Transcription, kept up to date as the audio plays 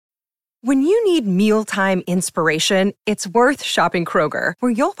When you need mealtime inspiration, it's worth shopping Kroger,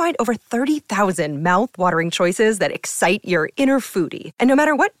 where you'll find over 30,000 mouth-watering choices that excite your inner foodie. And no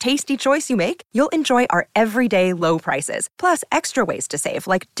matter what tasty choice you make, you'll enjoy our everyday low prices, plus extra ways to save,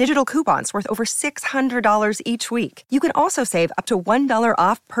 like digital coupons worth over $600 each week. You can also save up to $1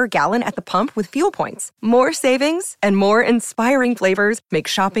 off per gallon at the pump with fuel points. More savings and more inspiring flavors make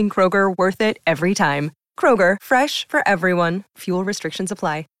shopping Kroger worth it every time. Kroger, fresh for everyone. Fuel restrictions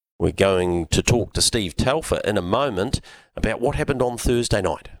apply. We're going to talk to Steve Telfer in a moment about what happened on Thursday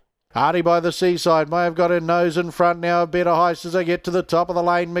night. Aardiebytheseaside may have got her nose in front now. A better heist as they get to the top of the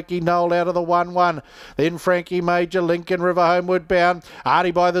lane. Mickey Noel out of the 1-1. Then Frankie Major, Lincoln River homeward bound.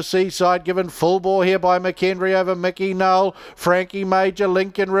 Aardiebytheseaside given full bore here by McHenry over Mickey Noel. Frankie Major,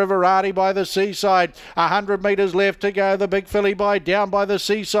 Lincoln River, Aardiebytheseaside. 100 metres left to go. The big filly down by the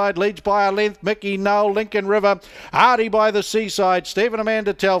Seaside leads by a length. Mickey Noel, Lincoln River, Aardiebytheseaside. Stephen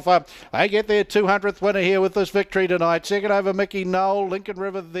Amanda Telfer. They get their 200th winner here with this victory tonight. Second over Mickey Noel, Lincoln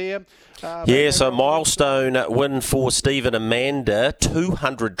River there. So milestone win for Steve and Amanda,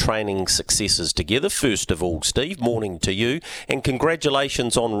 200 training successes together. First of all, Steve, morning to you, and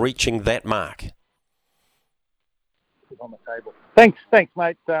congratulations on reaching that mark. On the table. Thanks,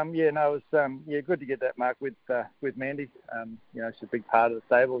 mate. It was good to get that mark with Mandy. She's a big part of the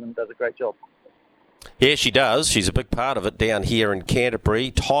stable and does a great job. Yeah, she does. She's a big part of it down here in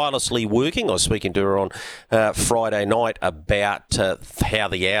Canterbury, tirelessly working. I was speaking to her on Friday night about how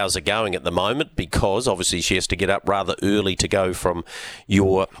the hours are going at the moment, because obviously she has to get up rather early to go from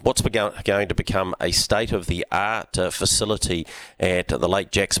what's going to become a state-of-the-art facility at the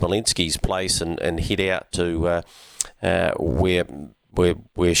late Jack Smolenski's place and head out to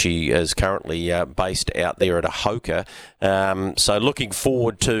where she is currently based out there at Ahoka. So looking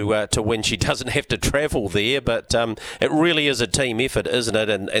forward to when she doesn't have to travel there, but it really is a team effort, isn't it?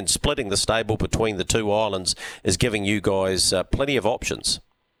 And splitting the stable between the two islands is giving you guys plenty of options.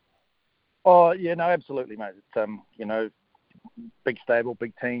 Oh, yeah, no, absolutely, mate. It's, big stable,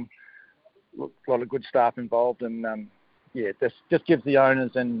 big team, a lot of good staff involved, and this just gives the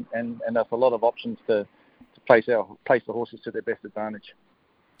owners and us a lot of options to place the horses to their best advantage.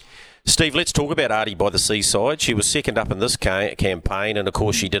 Steve, let's talk about Aardiebytheseaside. She was second up in this campaign, and of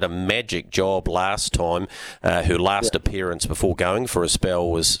course she did a magic job last time. Her last appearance before going for a spell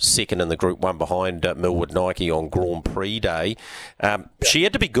was second in the Group 1 behind Millwood Nike on Grand Prix Day. She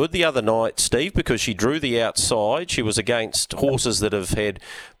had to be good the other night, Steve, because she drew the outside. She was against horses that have had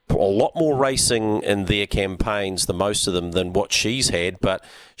a lot more racing in their campaigns, the most of them, than what she's had, but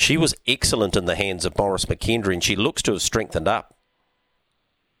she was excellent in the hands of Maurice McHenry, and she looks to have strengthened up.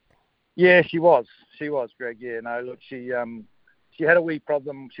 Yeah, she was, Greg. Yeah, no, look, she had a wee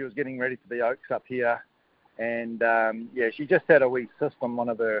problem. She was getting ready for the Oaks up here, and she just had a wee cyst on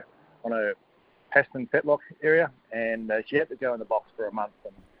on her Paston fetlock area, and she had to go in the box for a month,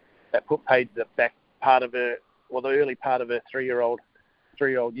 and that paid the back part of her, the early part of her three-year-old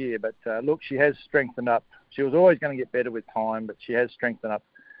year. But look, she has strengthened up. She was always going to get better with time, but she has strengthened up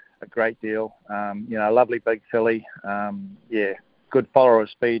a great deal. A lovely big filly. Good follower of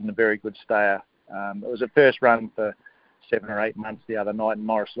speed and a very good stayer. It was her first run for 7 or 8 months the other night, and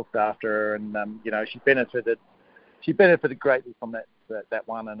Morris looked after her, and she benefited greatly from that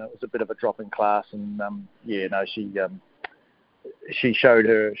one, and it was a bit of a drop in class, and she showed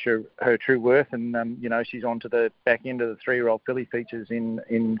her true worth, and she's on to the back end of the 3-year-old filly features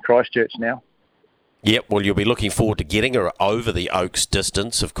in Christchurch now. Yep, well, you'll be looking forward to getting her over the Oaks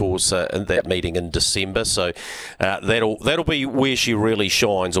distance, of course, in that meeting in December. So that'll be where she really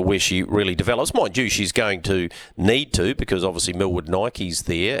shines, or where she really develops. Mind you, she's going to need to, because obviously Millwood Nike's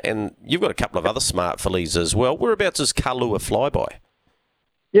there, and you've got a couple of other smart fillies as well. Whereabouts is Kalua Flyby?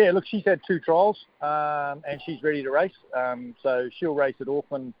 Yeah, look, she's had 2 trials, and she's ready to race. So she'll race at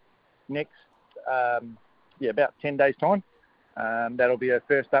Auckland next, about 10 days' time. That'll be her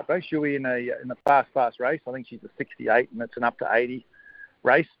first up race. She'll be in a fast race. I think she's a 68, and it's an up to 80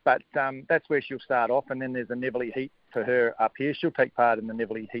 race. But that's where she'll start off, and then there's a Neverly Heat for her up here. She'll take part in the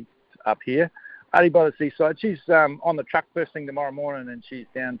Neverly Heat up here. Aardiebytheseaside, she's on the truck first thing tomorrow morning, and she's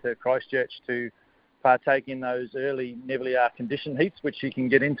down to Christchurch to partake in those early Neverly condition heats, which she can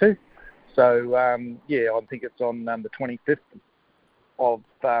get into. So, I think it's on the 25th of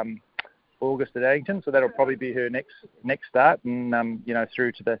August at Addington, so that'll probably be her next start, and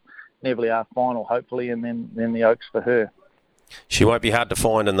through to the Neverly final hopefully, and then the Oaks for her. She won't be hard to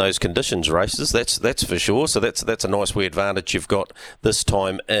find in those conditions races, that's for sure. So that's a nice wee advantage you've got this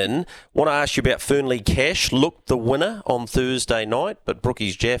time in. Want to ask you about Fernley Cash. Looked the winner on Thursday night, but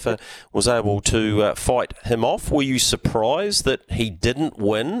Brookies Jaffa was able to fight him off. Were you surprised that he didn't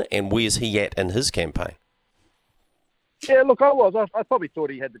win, and where's he at in his campaign? Yeah, look, I was. I probably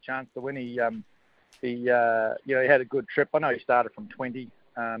thought he had the chance to win. He had a good trip. I know he started from 20.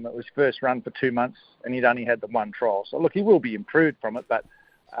 It was first run for 2 months, and he'd only had the one trial. So look, he will be improved from it. But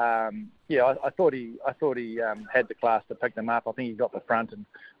I thought he had the class to pick them up. I think he got the front, and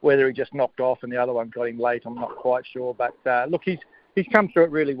whether he just knocked off and the other one got him late, I'm not quite sure. But look, he's come through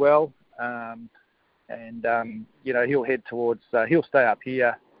it really well, he'll head towards. He'll stay up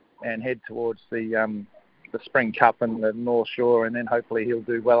here and head towards the Spring Cup and the North Shore, and then hopefully he'll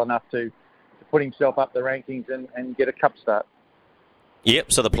do well enough to put himself up the rankings and get a cup start.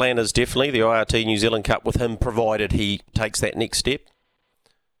 Yep, so the plan is definitely the IRT New Zealand Cup with him, provided he takes that next step?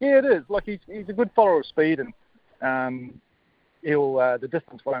 Yeah, it is. Like, he's a good follower of speed, and the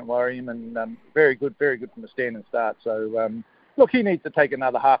distance won't worry him, and very good from the stand and start. So, look, he needs to take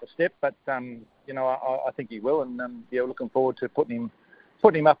another half a step, but, I think he will, and, looking forward to putting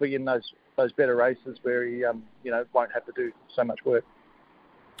him up in those better races where he, won't have to do so much work.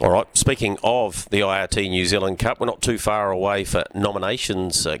 All right, speaking of the IRT New Zealand Cup, we're not too far away for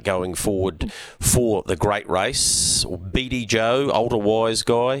nominations going forward for the great race. BD Joe, older wise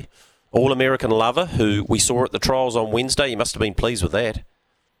guy, All-American lover, who we saw at the trials on Wednesday. You must have been pleased with that.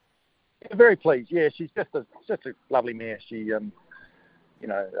 Yeah, very pleased, yeah. She's just a lovely mare. She,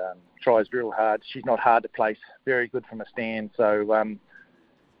 tries real hard. She's not hard to place, very good from a stand. So,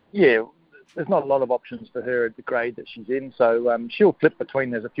 there's not a lot of options for her at the grade that she's in, so she'll flip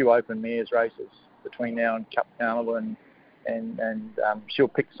between. There's a few open mares races between now and Cup Carnival, and she'll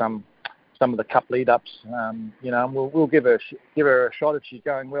pick some of the Cup lead ups. And we'll give her a shot if she's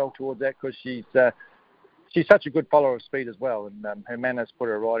going well towards that, because she's such a good follower of speed as well, and her manners put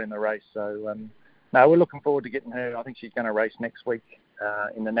her right in the race. So we're looking forward to getting her. I think she's going to race next week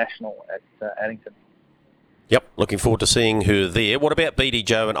in the National at Addington. Yep, looking forward to seeing her there. What about BD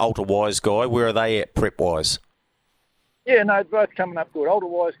Joe and Ultra Wise Guy? Where are they at prep-wise? Yeah, no, both coming up good. Ultra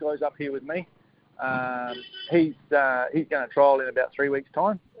Wise Guy's up here with me. He's going to trial in about 3 weeks'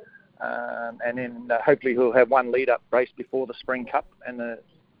 time. And then hopefully he'll have one lead-up race before the Spring Cup and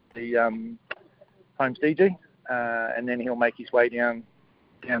the Homes DG. And then he'll make his way down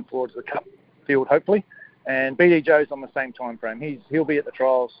towards the Cup field, hopefully. And BD Joe's on the same time frame. He'll be at the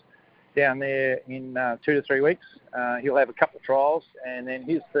trials down there in 2 to 3 weeks. He'll have a couple of trials, and then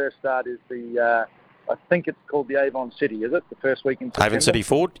his first start is I think it's called the Avon City, is it? The first week in September? Avon City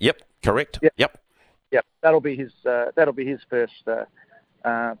Ford, yep, correct. Yep. That'll be his first trip.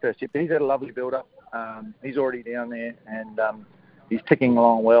 But he's had a lovely build-up. He's already down there, and he's ticking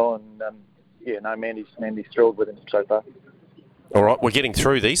along well, and Mandy's thrilled with him so far. All right, we're getting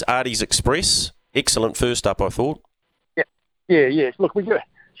through these. Aardie's Express, excellent first up, I thought. Yeah. Look,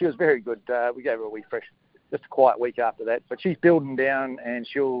 she was very good. We gave her a wee fresh, just a quiet week after that. But she's building down, and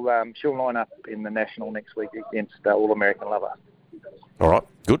she'll line up in the National next week against All-American Lover. All right,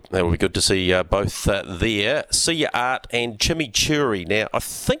 good. That will be good to see both there. See you, Art and Chimichurri. Now, I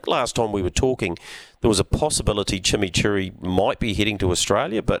think last time we were talking, there was a possibility Chimichurri might be heading to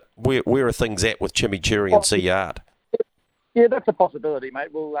Australia, but where are things at with Chimichurri and See You, Art? Yeah, that's a possibility, mate.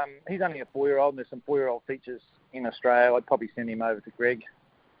 Well, he's only a 4-year-old, and there's some 4-year-old features in Australia. I'd probably send him over to Greg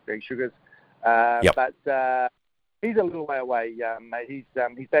Sugars. Yep. But he's a little way away, mate.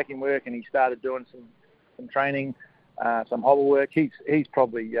 He's back in work, and he started doing some training, some hobble work. He's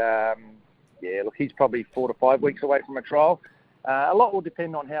probably he's probably 4 to 5 weeks away from a trial. A lot will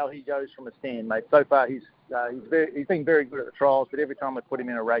depend on how he goes from a stand, mate. So far, he's been very good at the trials, but every time we put him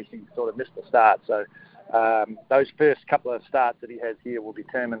in a race, he sort of missed the start. So those first couple of starts that he has here will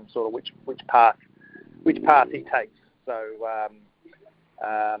determine sort of which path he takes. So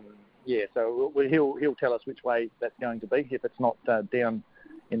so he'll tell us which way that's going to be. If it's not down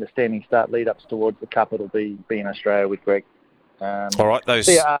in the standing start lead-ups towards the Cup, it'll be in Australia with Greg. All right,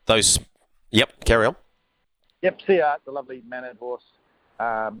 those. Yep, carry on. Yep, Seart's a lovely mannered horse.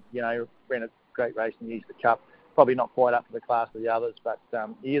 Ran a great race in the Easter Cup. Probably not quite up to the class of the others, but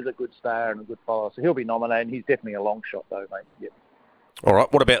he is a good stayer and a good follower. So he'll be nominated. He's definitely a long shot, though, mate. Yep. All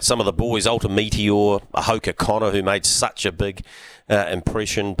right, what about some of the boys? Ultra Meteor, Ahoka Connor, who made such a big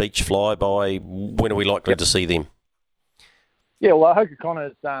impression, Beach Flyby. When are we likely to see them? Yeah, well, Ahoka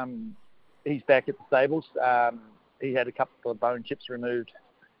Connor's, he's back at the stables. He had a couple of bone chips removed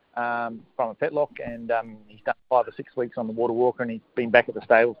from a fetlock, and he's done 5 or 6 weeks on the water walker, and he's been back at the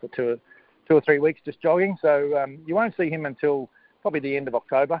stables for two 2 or 3 weeks just jogging. So you won't see him until probably the end of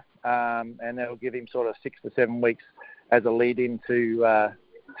October, and that'll give him sort of 6 to 7 weeks as a lead into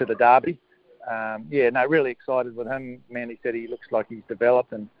to the Derby. Really excited with him. Mandy said he looks like he's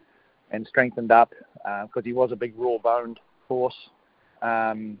developed and strengthened up because he was a big raw-boned horse.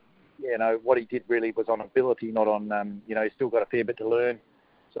 What he did really was on ability, not on, he's still got a fair bit to learn.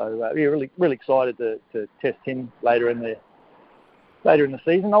 So really excited to test him later in the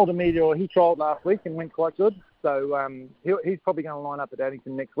season. Older Meteor, he trialled last week and went quite good. So he's probably going to line up at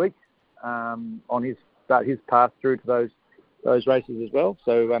Addington next week on his path through to those races as well.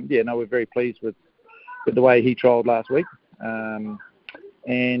 So we're very pleased with the way he trialled last week.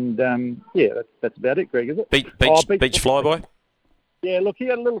 That's about it, Greg, is it? Beach Flyboy? Yeah, look, he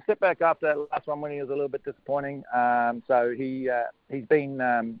had a little setback after that last one when he was a little bit disappointing. So he's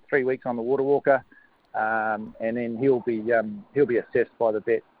been 3 weeks on the Water Walker, and then he'll be assessed by the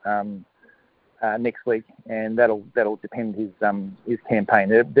vet next week, and that'll depend his campaign.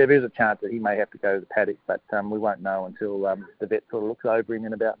 There is a chance that he may have to go to the paddock, but we won't know until the vet sort of looks over him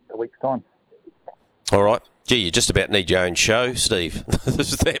in about a week's time. All right. Gee, you just about need your own show, Steve.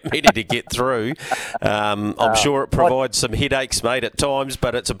 There's that many to get through. I'm sure it provides some headaches, mate, at times,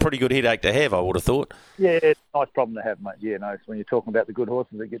 but it's a pretty good headache to have, I would have thought. Yeah, it's a nice problem to have, mate. Yeah, no, when you're talking about the good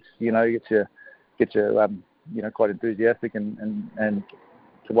horses, it gets you quite enthusiastic and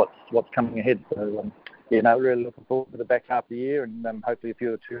to what's coming ahead. So really looking forward to the back half of the year, and hopefully a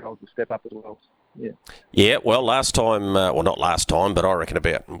few of the 2-year-olds will step up as well. Yeah, well, last time, not last time, but I reckon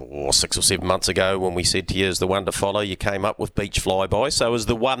about 6 or 7 months ago when we said to you, is the one to follow, you came up with Beach Flyby. So is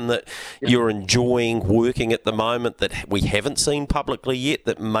the one that you're enjoying working at the moment that we haven't seen publicly yet,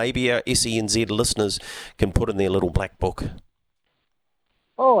 that maybe our SENZ listeners can put in their little black book?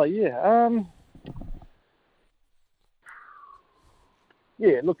 Oh, yeah.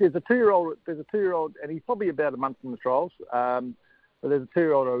 Look, there's a 2-year-old, and he's probably about a month from the trials. But there's a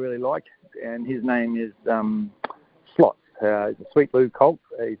 2-year-old I really like, and his name is Slot. He's a Sweet Blue colt.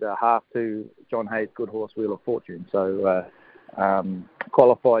 He's a half to John Hayes' Good Horse Wheel of Fortune. So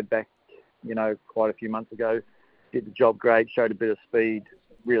qualified back, quite a few months ago. Did the job great, showed a bit of speed,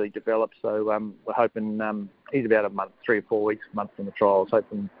 really developed. So we're hoping he's about a month, 3 or 4 weeks, month from the trials.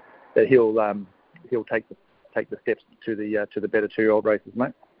 Hoping that he'll take the steps to the better 2-year-old races,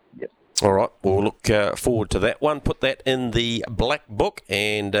 mate. Yep. All right, we'll look forward to that one. Put that in the black book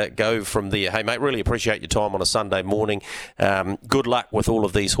and go from there. Hey, mate, really appreciate your time on a Sunday morning. Good luck with all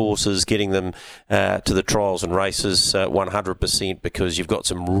of these horses, getting them to the trials and races 100%, because you've got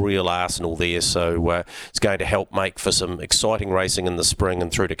some real arsenal there. So it's going to help make for some exciting racing in the spring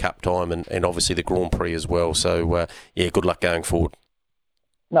and through to Cup time and obviously the Grand Prix as well. So, good luck going forward.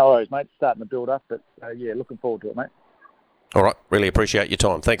 No worries, mate. Starting to build up, but looking forward to it, mate. All right, really appreciate your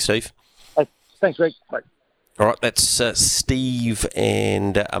time. Thanks, Steve. Thanks, Rick. Bye. All right, that's Steve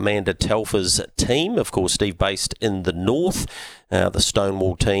and Amanda Telfer's team. Of course, Steve based in the north, the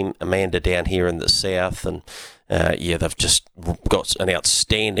Stonewall team, Amanda down here in the south. And, they've just got an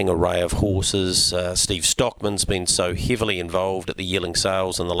outstanding array of horses. Steve Stockman's been so heavily involved at the yearling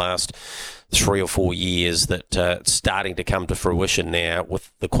sales in the last 3 or 4 years that it's starting to come to fruition now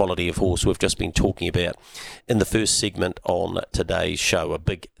with the quality of horse we've just been talking about in the first segment on today's show. A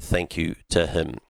big thank you to him.